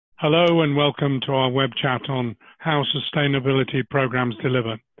Hello and welcome to our web chat on how sustainability programs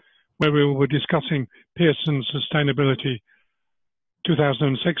deliver, where we will be discussing Pearson's Sustainability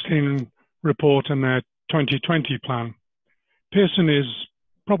 2016 report and their 2020 plan. Pearson is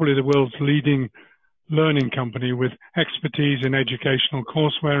probably the world's leading learning company with expertise in educational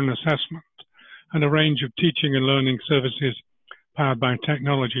courseware and assessment and a range of teaching and learning services powered by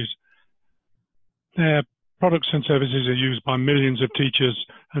technologies. Their products and services are used by millions of teachers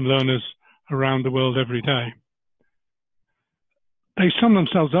and learners around the world every day. They sum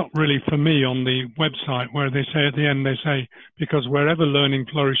themselves up really for me on the website where they say at the end, they say, because wherever learning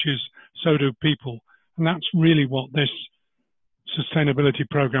flourishes, so do people. And that's really what this sustainability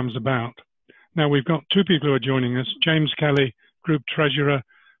program is about. Now we've got two people who are joining us, James Kelly, Group Treasurer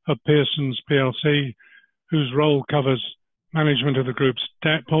of Pearson's PLC, whose role covers management of the group's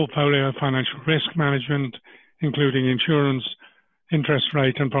debt portfolio, financial risk management, including insurance, interest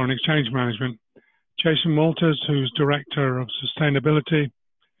rate and foreign exchange management. Jason Walters, who's Director of Sustainability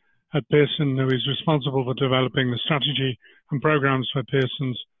at Pearson, who is responsible for developing the strategy and programs for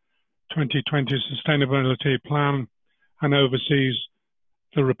Pearson's 2020 sustainability plan and oversees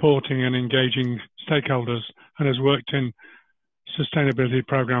the reporting and engaging stakeholders and has worked in sustainability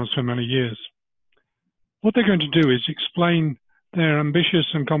programs for many years. What they're going to do is explain their ambitious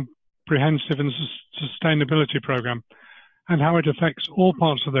and comprehensive and sustainability program and how it affects all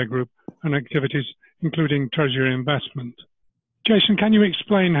parts of their group and activities, including treasury investment. Jason, can you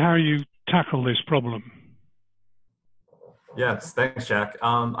explain how you tackle this problem? Yes, thanks, Jack.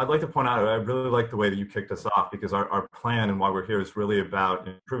 I'd like to point out, I really like the way that you kicked us off because our plan and why we're here is really about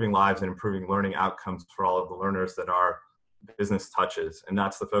improving lives and improving learning outcomes for all of the learners that our business touches. And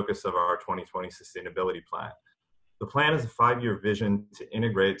that's the focus of our 2020 sustainability plan. The plan is a 5-year vision to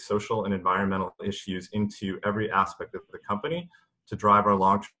integrate social and environmental issues into every aspect of the company to drive our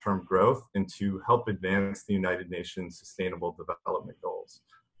long-term growth and to help advance the United Nations Sustainable Development Goals.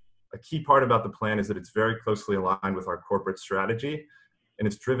 A key part about the plan is that it's very closely aligned with our corporate strategy, and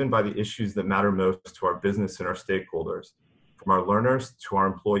it's driven by the issues that matter most to our business and our stakeholders, from our learners to our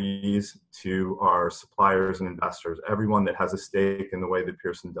employees to our suppliers and investors, everyone that has a stake in the way that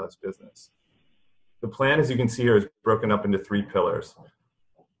Pearson does business. The plan, as you can see here, is broken up into 3 pillars.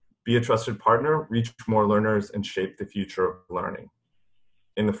 Be a trusted partner, reach more learners, and shape the future of learning.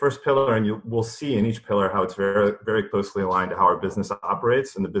 In the first pillar, and we'll see in each pillar how it's very, very closely aligned to how our business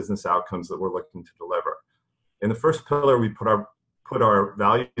operates and the business outcomes that we're looking to deliver. In the first pillar, we put our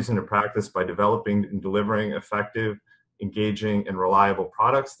values into practice by developing and delivering effective, engaging, and reliable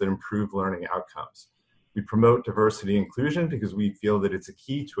products that improve learning outcomes. We promote diversity and inclusion because we feel that it's a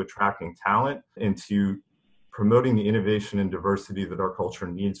key to attracting talent and to promoting the innovation and diversity that our culture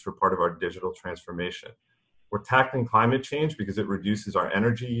needs for part of our digital transformation. We're tackling climate change because it reduces our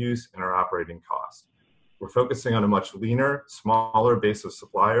energy use and our operating costs. We're focusing on a much leaner, smaller base of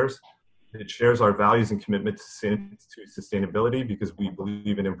suppliers. It shares our values and commitment to sustainability because we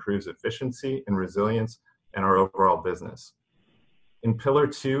believe it improves efficiency and resilience and our overall business. In Pillar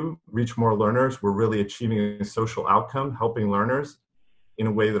 2, reach more learners, we're really achieving a social outcome, helping learners in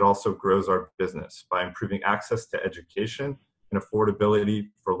a way that also grows our business by improving access to education and affordability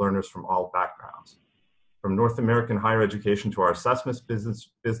for learners from all backgrounds. From North American higher education to our assessments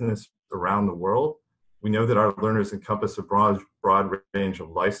business around the world, we know that our learners encompass a broad range of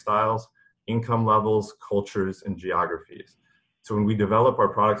lifestyles, income levels, cultures, and geographies. So when we develop our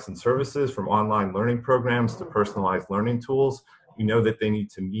products and services from online learning programs to personalized learning tools, we know that they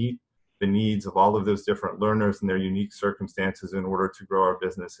need to meet the needs of all of those different learners and their unique circumstances in order to grow our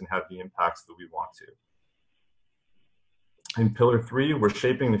business and have the impacts that we want to. In Pillar 3, we're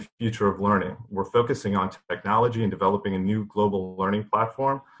shaping the future of learning. We're focusing on technology and developing a new global learning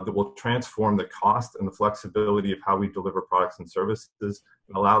platform that will transform the cost and the flexibility of how we deliver products and services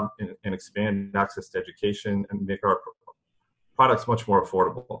and allow and expand access to education and make our products much more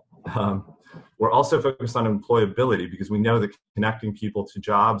affordable. We're also focused on employability because we know that connecting people to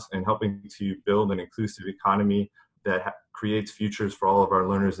jobs and helping to build an inclusive economy that creates futures for all of our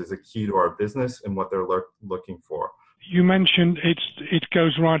learners is a key to our business and what they're looking for. You mentioned it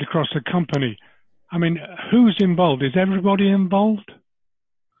goes right across the company. I mean, who's involved? Is everybody involved?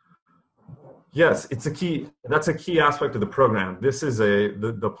 Yes, that's a key aspect of the program. This is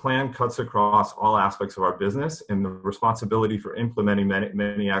the plan cuts across all aspects of our business, and the responsibility for implementing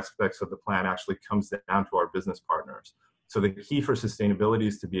many aspects of the plan actually comes down to our business partners. So the key for sustainability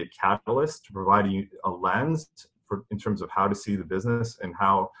is to be a catalyst, to provide a lens in terms of how to see the business and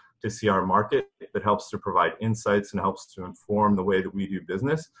how to see our market that helps to provide insights and helps to inform the way that we do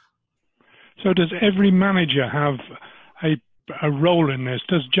business. So does every manager have a role in this?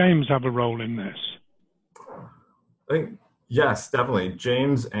 Does James have a role in this? I think, yes, definitely.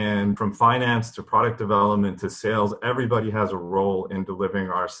 James, and from finance to product development to sales, everybody has a role in delivering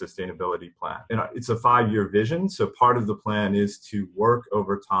our sustainability plan. And it's a 5-year vision. So part of the plan is to work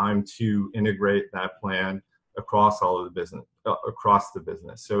over time to integrate that plan across all of the business, across the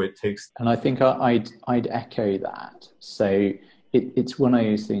business. So it takes. And I think I'd echo that. So it's one of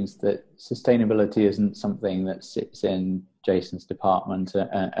those things that sustainability isn't something that sits in Jason's department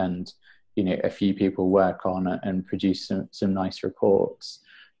and a few people work on and produce some nice reports.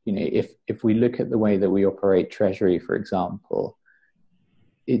 If we look at the way that we operate treasury, for example,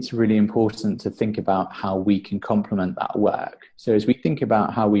 it's really important to think about how we can complement that work. So as we think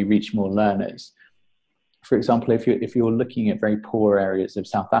about how we reach more learners, for example, if you're looking at very poor areas of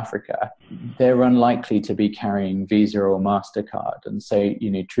South Africa, they're unlikely to be carrying Visa or MasterCard. And so,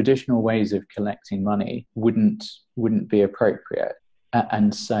 traditional ways of collecting money wouldn't be appropriate.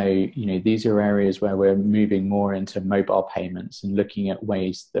 And so, these are areas where we're moving more into mobile payments and looking at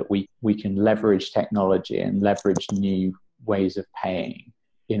ways that we can leverage technology and leverage new ways of paying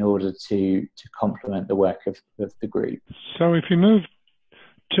in order to complement the work of the group. So if you move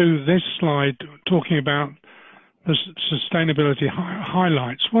to this slide, talking about the sustainability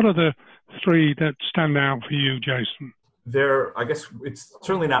highlights, what are the 3 that stand out for you, Jason? I guess it's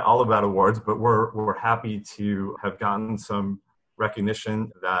certainly not all about awards, but we're happy to have gotten some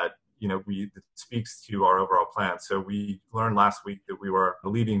recognition that it speaks to our overall plan. So we learned last week that we were the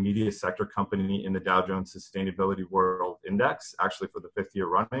leading media sector company in the Dow Jones Sustainability World Index, actually for the 5th year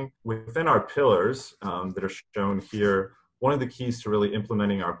running. Within our pillars that are shown here, one of the keys to really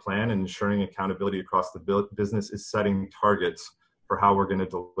implementing our plan and ensuring accountability across the business is setting targets for how we're going to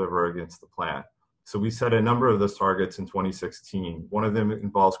deliver against the plan. So we set a number of those targets in 2016. One of them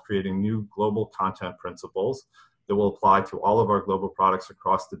involves creating new global content principles that will apply to all of our global products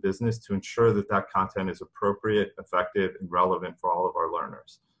across the business to ensure that that content is appropriate, effective, and relevant for all of our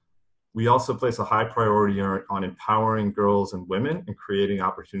learners. We also place a high priority on empowering girls and women and creating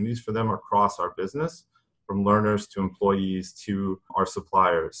opportunities for them across our business, from learners to employees to our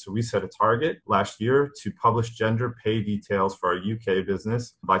suppliers. So we set a target last year to publish gender pay details for our UK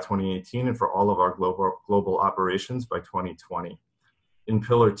business by 2018 and for all of our global operations by 2020. In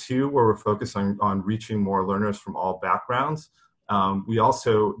Pillar 2, where we're focused on reaching more learners from all backgrounds, we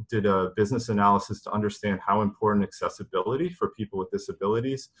also did a business analysis to understand how important accessibility for people with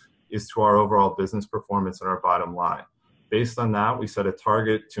disabilities is to our overall business performance and our bottom line. Based on that, we set a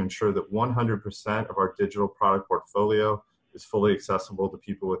target to ensure that 100% of our digital product portfolio is fully accessible to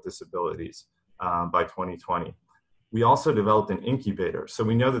people with disabilities by 2020. We also developed an incubator. So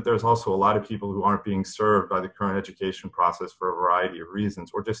we know that there's also a lot of people who aren't being served by the current education process for a variety of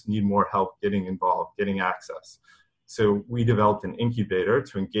reasons, or just need more help getting involved, getting access. So we developed an incubator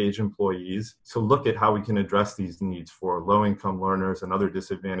to engage employees to look at how we can address these needs for low-income learners and other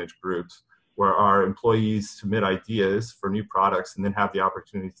disadvantaged groups, where our employees submit ideas for new products and then have the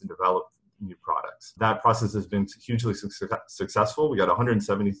opportunity to develop new products. That process has been hugely successful. We got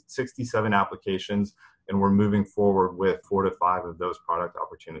 167 applications, and we're moving forward with 4 to 5 of those product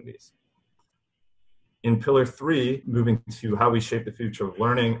opportunities. In Pillar 3, moving to how we shape the future of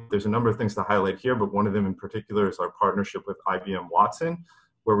learning, there's a number of things to highlight here, but one of them in particular is our partnership with IBM Watson,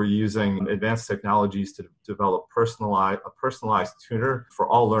 where we're using advanced technologies to develop a personalized tutor for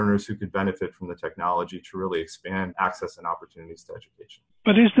all learners who could benefit from the technology to really expand access and opportunities to education.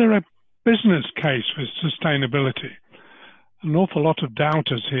 But is there a business case for sustainability? An awful lot of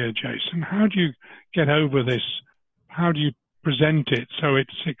doubters here, Jason. How do you get over this? How do you present it so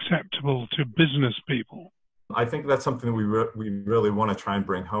it's acceptable to business people? I think that's something we really want to try and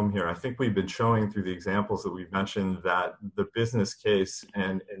bring home here. I think we've been showing through the examples that we've mentioned that the business case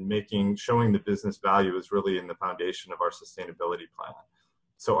and showing the business value is really in the foundation of our sustainability plan.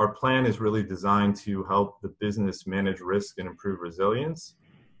 So our plan is really designed to help the business manage risk and improve resilience,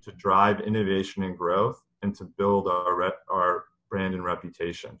 to drive innovation and growth, and to build our brand and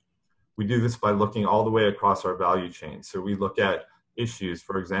reputation. We do this by looking all the way across our value chain. So we look at issues,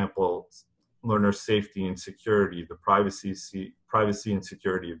 for example, learner safety and security, the privacy and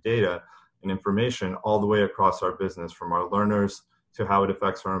security of data and information, all the way across our business, from our learners to how it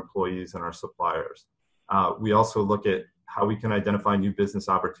affects our employees and our suppliers. We also look at how we can identify new business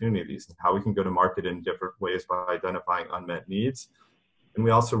opportunities, how we can go to market in different ways by identifying unmet needs. And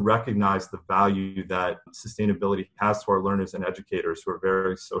we also recognize the value that sustainability has to our learners and educators who are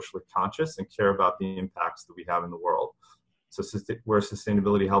very socially conscious and care about the impacts that we have in the world. So where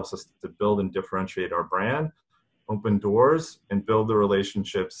sustainability helps us to build and differentiate our brand, open doors, and build the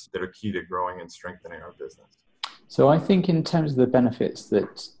relationships that are key to growing and strengthening our business. So I think in terms of the benefits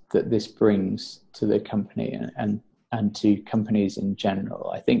that this brings to the company and to companies in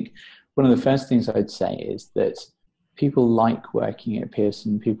general, I think one of the first things I'd say is that people like working at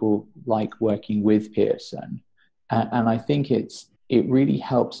Pearson, people like working with Pearson. And I think it really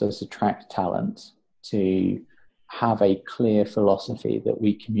helps us attract talent to have a clear philosophy that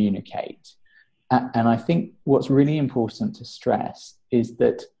we communicate. And I think what's really important to stress is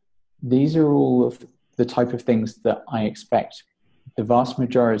that these are all of the type of things that I expect the vast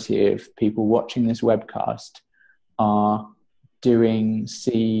majority of people watching this webcast are doing,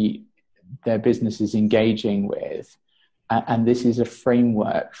 see their businesses engaging with. And this is a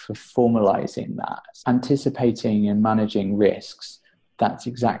framework for formalizing that, anticipating and managing risks. That's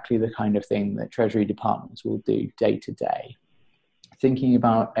exactly the kind of thing that Treasury departments will do day to day. Thinking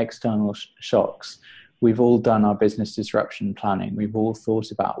about external shocks, we've all done our business disruption planning. We've all thought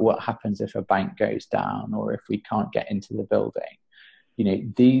about what happens if a bank goes down or if we can't get into the building.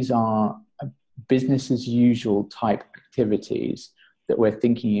 These are business as usual type activities that we're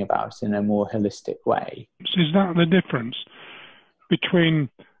thinking about in a more holistic way. Is that the difference between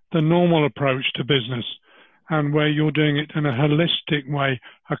the normal approach to business and where you're doing it in a holistic way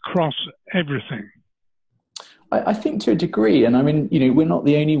across everything? I think to a degree, and I mean, we're not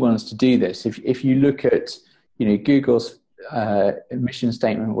the only ones to do this. If you look at, Google's mission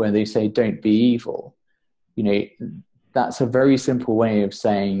statement where they say, "Don't be evil," that's a very simple way of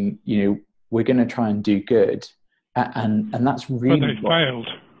saying, we're going to try and do good, and that's really. But they failed.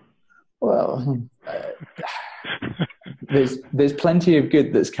 Well, there's plenty of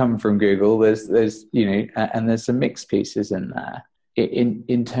good that's come from Google. There's and there's some mixed pieces in there.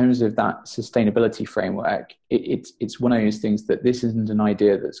 In terms of that sustainability framework, it's one of those things that this isn't an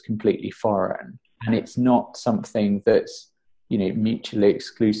idea that's completely foreign, and it's not something that's mutually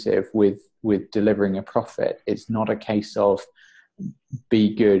exclusive with delivering a profit. It's not a case of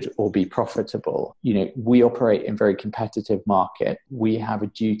be good or be profitable. We operate in a very competitive market. We have a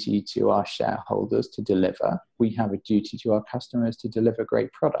duty to our shareholders to deliver. We have a duty to our customers to deliver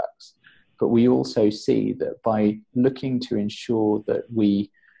great products. But we also see that by looking to ensure that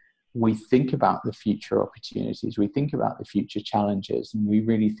we think about the future opportunities, we think about the future challenges, and we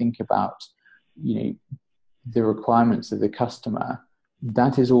really think about, the requirements of the customer,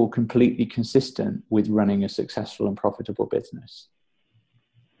 that is all completely consistent with running a successful and profitable business.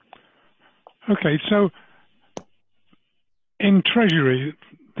 Okay, so in Treasury,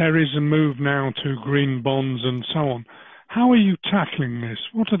 there is a move now to green bonds and so on. How are you tackling this?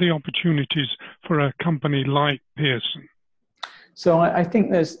 What are the opportunities for a company like Pearson? So I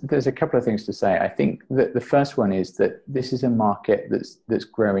think there's a couple of things to say. I think that the first one is that this is a market that's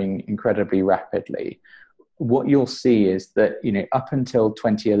growing incredibly rapidly. What you'll see is that up until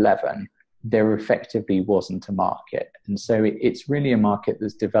 2011, there effectively wasn't a market, and so it's really a market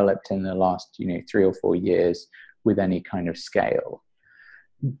that's developed in the last 3 or 4 years with any kind of scale.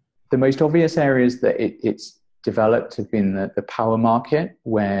 The most obvious areas that it's developed have been the power market,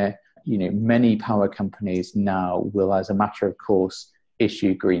 where many power companies now will, as a matter of course,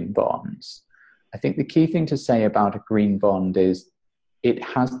 issue green bonds. I think the key thing to say about a green bond is it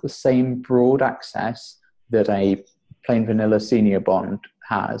has the same broad access that a plain vanilla senior bond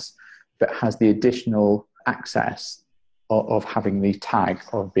has, but has the additional access of having the tag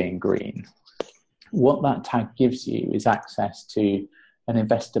of being green. What that tag gives you is access to an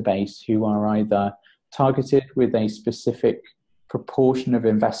investor base who are either targeted with a specific proportion of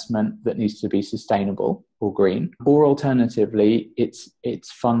investment that needs to be sustainable or green, or alternatively,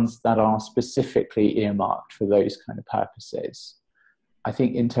 it's funds that are specifically earmarked for those kind of purposes. I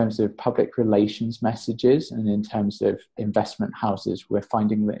think in terms of public relations messages and in terms of investment houses, we're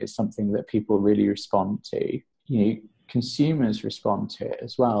finding that it's something that people really respond to. Consumers respond to it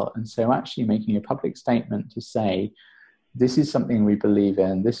as well. And so actually making a public statement to say, this is something we believe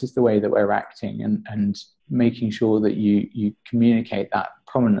in, this is the way that we're acting, and making sure that you communicate that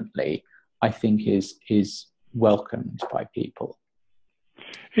prominently, I think is welcomed by people.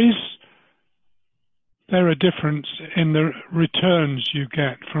 Is there a difference in the returns you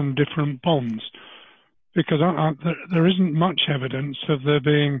get from different bonds? Because there isn't much evidence of there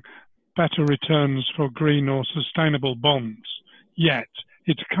being better returns for green or sustainable bonds yet.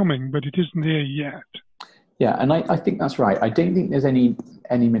 It's coming, but it isn't here yet. Yeah, and I think that's right. I don't think there's any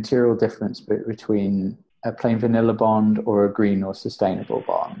material difference between a plain vanilla bond or a green or sustainable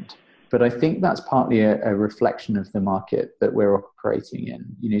bond. But I think that's partly a reflection of the market that we're operating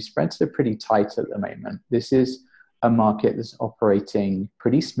in. Spreads are pretty tight at the moment. This is a market that's operating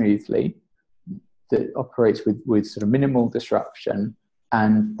pretty smoothly, that operates with sort of minimal disruption,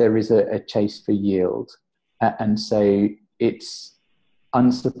 and there is a chase for yield. And so it's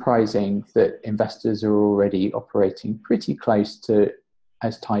unsurprising that investors are already operating pretty close to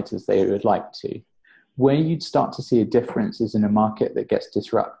as tight as they would like to. Where you'd start to see a difference is in a market that gets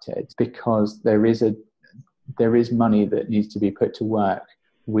disrupted, because there is money that needs to be put to work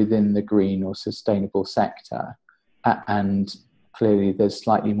within the green or sustainable sector, and clearly there's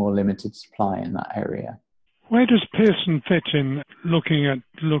slightly more limited supply in that area. Where does Pearson fit in look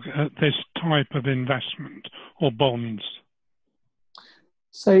at this type of investment or bonds?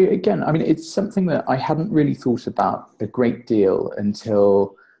 So again, I mean, it's something that I hadn't really thought about a great deal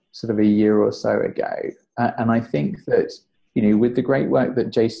until sort of a year or so ago. And I think that, you know, with the great work that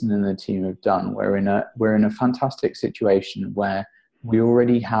Jason and the team have done, we're in a fantastic situation where we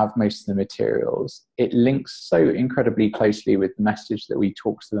already have most of the materials. It links so incredibly closely with the message that we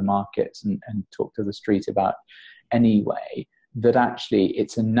talk to the markets and talk to the street about anyway, that actually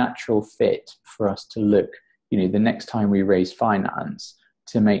it's a natural fit for us to look, you know, the next time we raise finance,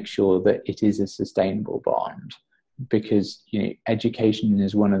 to make sure that it is a sustainable bond. Because, you know, education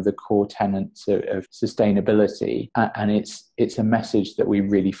is one of the core tenets of sustainability, and it's a message that we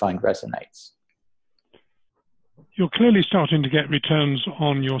really find resonates. You're clearly starting to get returns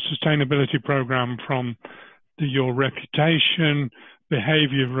on your sustainability program from your reputation,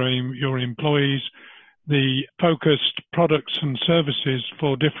 behavior of your employees, the focused products and services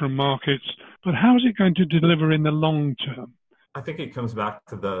for different markets. But how is it going to deliver in the long term? I think it comes back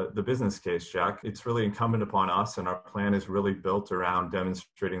to the business case, Jack. It's really incumbent upon us, and our plan is really built around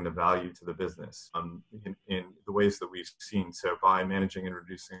demonstrating the value to the business in the ways that we've seen. So by managing and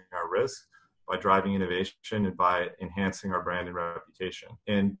reducing our risk, by driving innovation, and by enhancing our brand and reputation.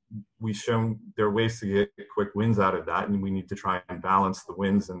 And we've shown there are ways to get quick wins out of that, and we need to try and balance the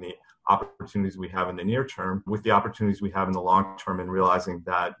wins and the opportunities we have in the near term with the opportunities we have in the long term, and realizing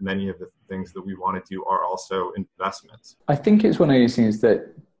that many of the things that we want to do are also investments. I think it's one of those things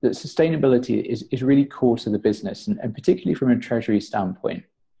that sustainability is really core to the business, and particularly from a treasury standpoint.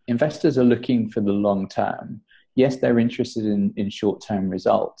 Investors are looking for the long term. Yes, they're interested in short-term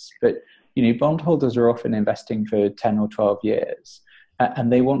results, but you know, bondholders are often investing for 10 or 12 years,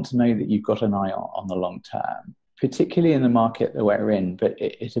 and they want to know that you've got an eye on the long term, particularly in the market that we're in, but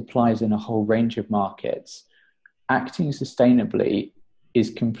it applies in a whole range of markets. Acting sustainably is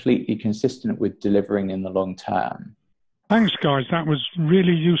completely consistent with delivering in the long term. Thanks, guys. That was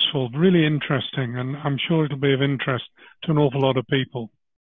really useful, really interesting, and I'm sure it'll be of interest to an awful lot of people.